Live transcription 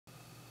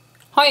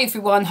Hi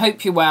everyone,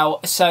 hope you're well.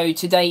 So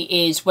today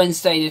is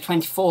Wednesday the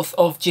 24th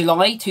of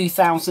July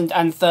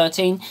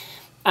 2013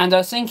 and I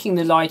was thinking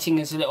the lighting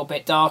is a little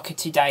bit darker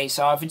today,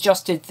 so I've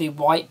adjusted the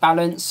white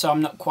balance so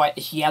I'm not quite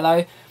as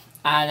yellow,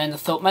 and then I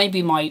thought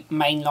maybe my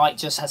main light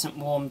just hasn't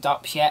warmed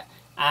up yet,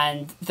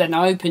 and then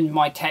I opened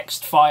my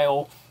text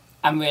file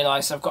and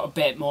realised I've got a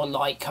bit more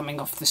light coming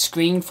off the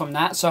screen from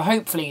that, so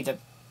hopefully the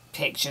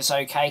picture's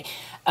okay.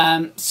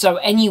 So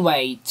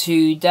anyway,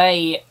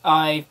 today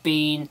I've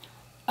been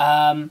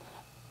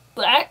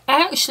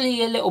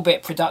actually a little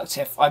bit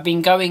productive. I've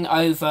been going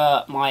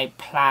over my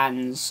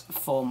plans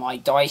for my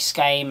dice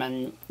game,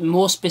 and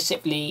more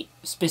specifically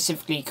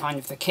kind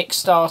of the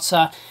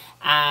Kickstarter,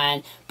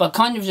 but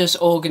kind of just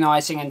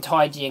organising and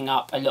tidying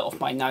up a lot of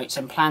my notes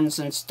and plans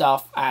and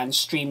stuff, and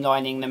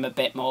streamlining them a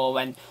bit more,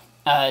 and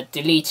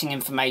deleting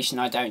information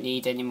I don't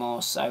need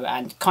anymore. So,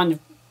 and kind of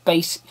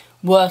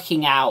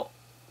working out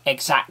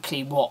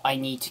exactly what I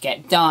need to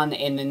get done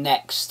in the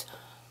next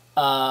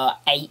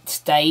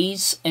 8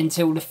 days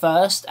until the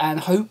 1st,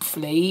 and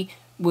hopefully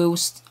we'll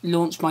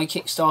launch my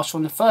Kickstarter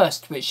on the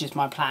 1st, which is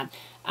my plan.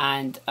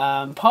 And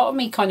part of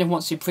me kind of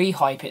wants to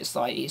pre-hype it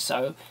slightly,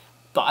 so,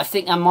 but I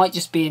think that might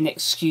just be an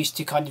excuse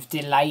to kind of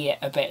delay it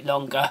a bit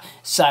longer.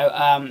 So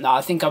no,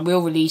 I think I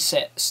will release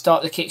it,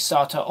 start the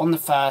Kickstarter on the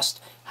 1st,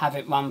 have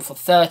it run for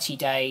 30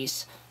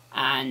 days,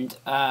 and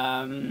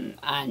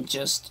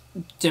just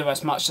do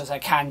as much as I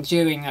can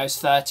during those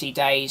 30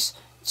 days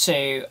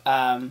to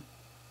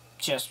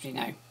just, you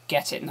know,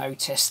 get it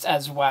noticed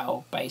as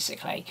well,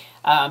 basically.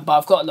 But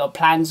I've got a lot of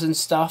plans and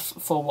stuff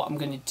for what I'm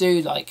going to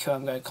do, like who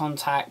I'm going to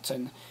contact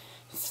and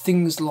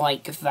things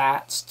like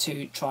that,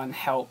 to try and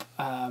help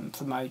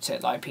promote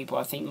it, like people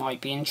I think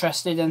might be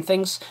interested in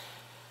things.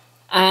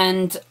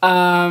 And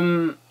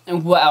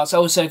what else?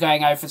 Also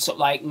going over sort of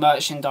like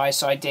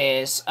merchandise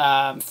ideas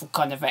for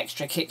kind of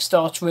extra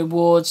Kickstarter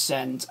rewards,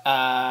 and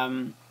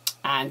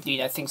you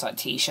know, things like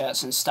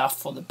t-shirts and stuff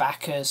for the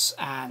backers,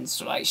 and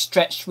sort of like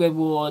stretched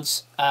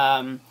rewards,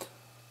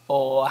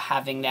 or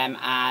having them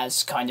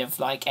as kind of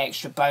like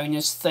extra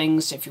bonus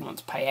things if you want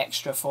to pay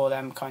extra for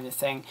them, kind of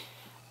thing.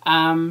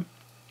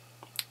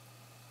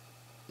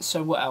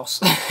 So what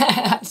else?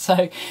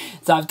 so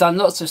I've done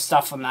lots of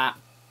stuff on that.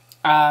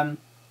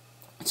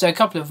 So a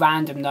couple of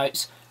random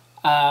notes.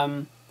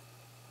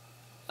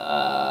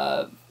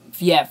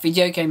 Yeah,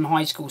 Video Game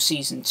High School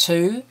Season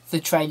 2, the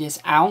trailer's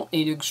out.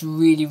 It looks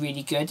really,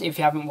 really good. If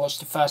you haven't watched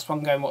the first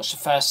one, go and watch the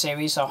first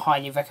series. I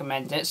highly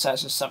recommend it. So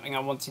that's just something I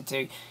wanted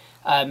to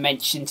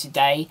mention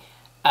today.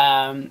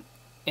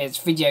 It's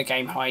Video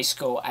Game High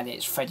School, and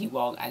it's Freddie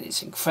Wong, and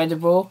it's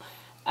incredible.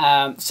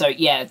 So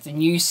yeah, the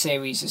new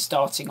series is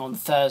starting on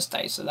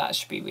Thursday, so that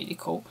should be really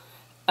cool.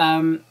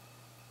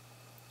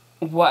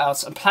 What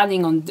else?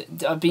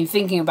 I've been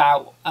thinking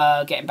about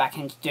getting back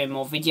into doing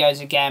more videos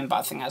again, but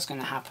I think that's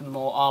going to happen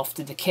more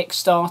after the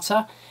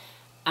Kickstarter.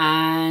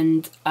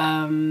 And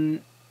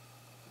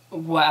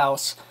what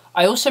else?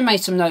 I also made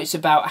some notes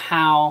about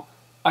how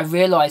I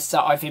realised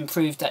that I've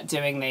improved at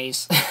doing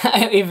these,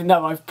 even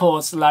though I've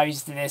paused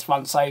loads to this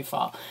one so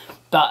far.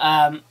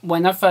 But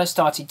when I first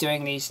started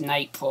doing these in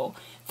April,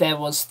 there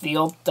was the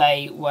odd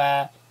day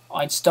where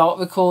I'd start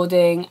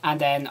recording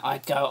and then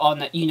I'd go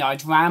on, you know,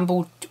 I'd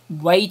ramble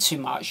way too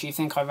much. You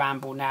think I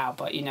ramble now,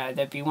 but, you know,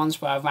 there'd be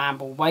ones where I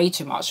ramble way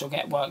too much or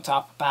get worked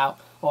up about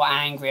or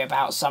angry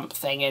about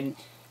something and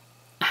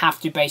have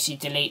to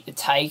basically delete the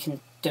take and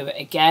do it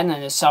again.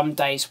 And there's some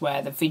days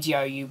where the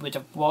video you would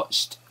have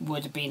watched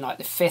would have been like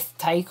the 5th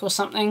take or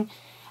something.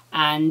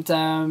 And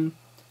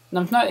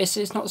I've noticed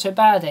it's not so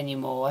bad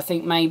anymore. I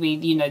think maybe,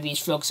 you know, these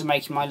vlogs are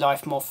making my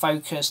life more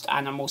focused,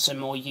 and I'm also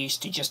more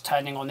used to just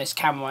turning on this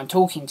camera and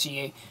talking to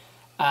you.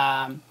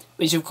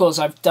 Which of course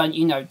I've done,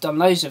 you know, done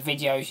loads of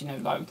videos, you know,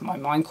 like my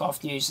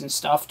Minecraft news and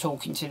stuff,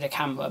 talking to the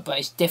camera, but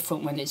it's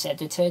different when it's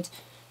edited,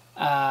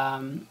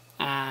 and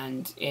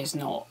is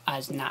not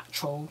as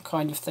natural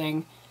kind of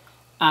thing.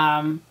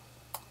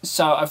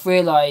 So I've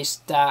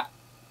realised that,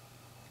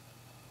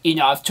 you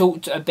know, I've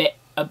talked a bit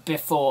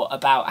before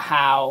about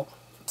how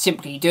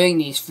simply doing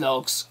these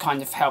vlogs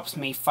kind of helps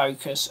me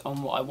focus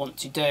on what I want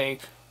to do,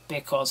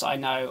 because I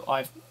know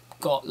I've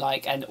got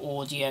like an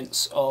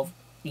audience of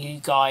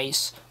you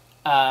guys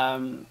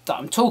that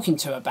I'm talking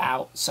to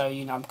about, so,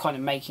 you know, I'm kind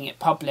of making it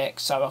public,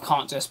 so I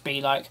can't just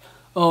be like,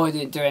 oh, I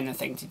didn't do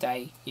anything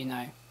today, you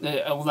know.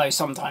 Although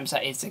sometimes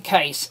that is the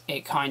case,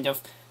 it kind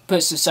of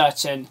puts a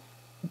certain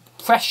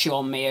pressure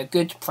on me, a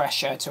good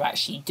pressure to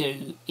actually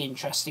do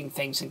interesting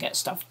things and get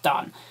stuff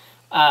done.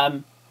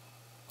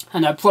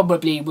 And I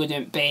probably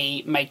wouldn't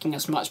be making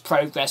as much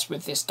progress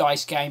with this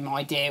dice game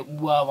idea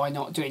were I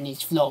not doing these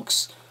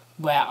vlogs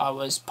where I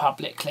was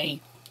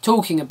publicly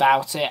talking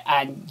about it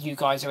and you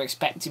guys are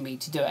expecting me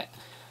to do it.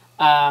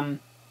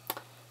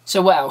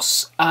 So what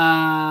else?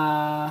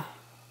 I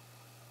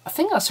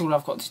think that's all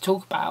I've got to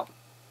talk about.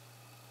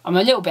 I'm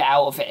a little bit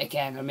out of it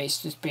again. I mean,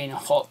 it's just been a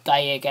hot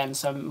day again,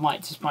 so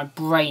my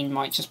brain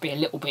might just be a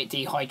little bit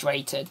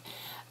dehydrated.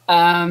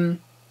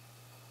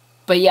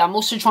 But But yeah, I'm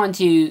also trying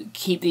to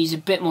keep these a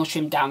bit more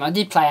trimmed down. I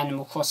did play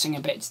Animal Crossing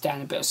a bit today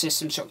and a bit of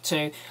System Shock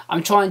 2.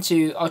 I'll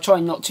try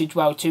not to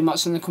dwell too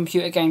much on the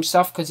computer game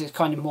stuff because it's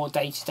kind of more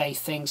day-to-day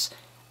things.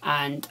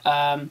 And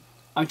I'm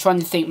trying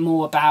to think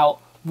more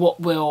about what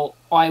will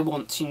I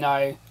want to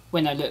know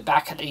when I look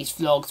back at these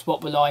vlogs.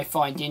 What will I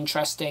find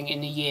interesting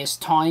in a year's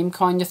time,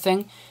 kind of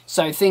thing.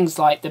 So things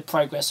like the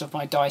progress of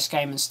my dice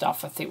game and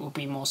stuff I think will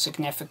be more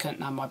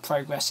significant than my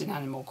progress in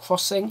Animal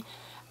Crossing.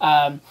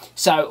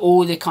 So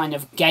all the kind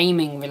of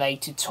gaming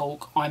related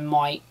talk I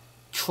might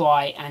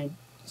try and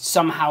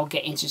somehow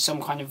get into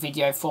some kind of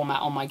video format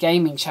on my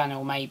gaming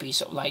channel, maybe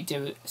sort of like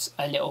do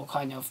a little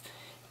kind of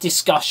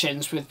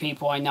discussions with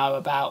people I know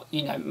about,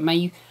 you know,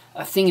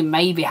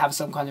 maybe have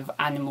some kind of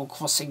Animal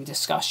Crossing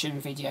discussion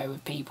video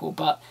with people.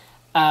 But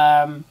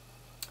the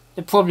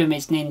problem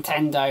is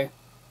Nintendo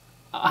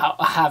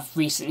have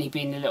recently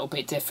been a little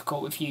bit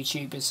difficult with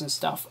YouTubers and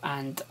stuff,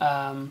 and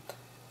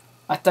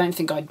I don't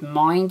think I'd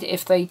mind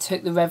if they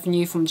took the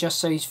revenue from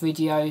just those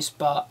videos,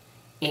 but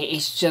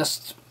it's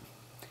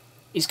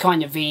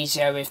kind of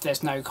easier if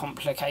there's no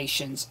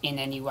complications in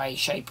any way,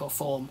 shape or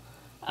form.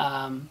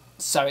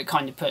 So it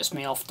kind of puts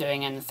me off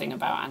doing anything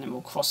about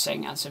Animal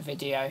Crossing as a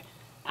video.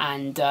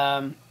 And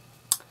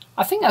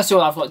I think that's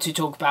all I've got to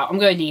talk about. I'm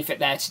going to leave it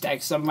there today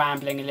because I'm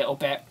rambling a little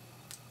bit.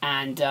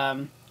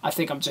 And I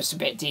think I'm just a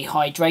bit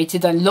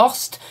dehydrated and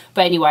lost.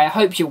 But anyway, I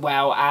hope you're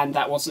well and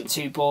that wasn't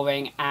too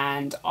boring.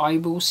 And I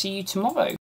will see you tomorrow.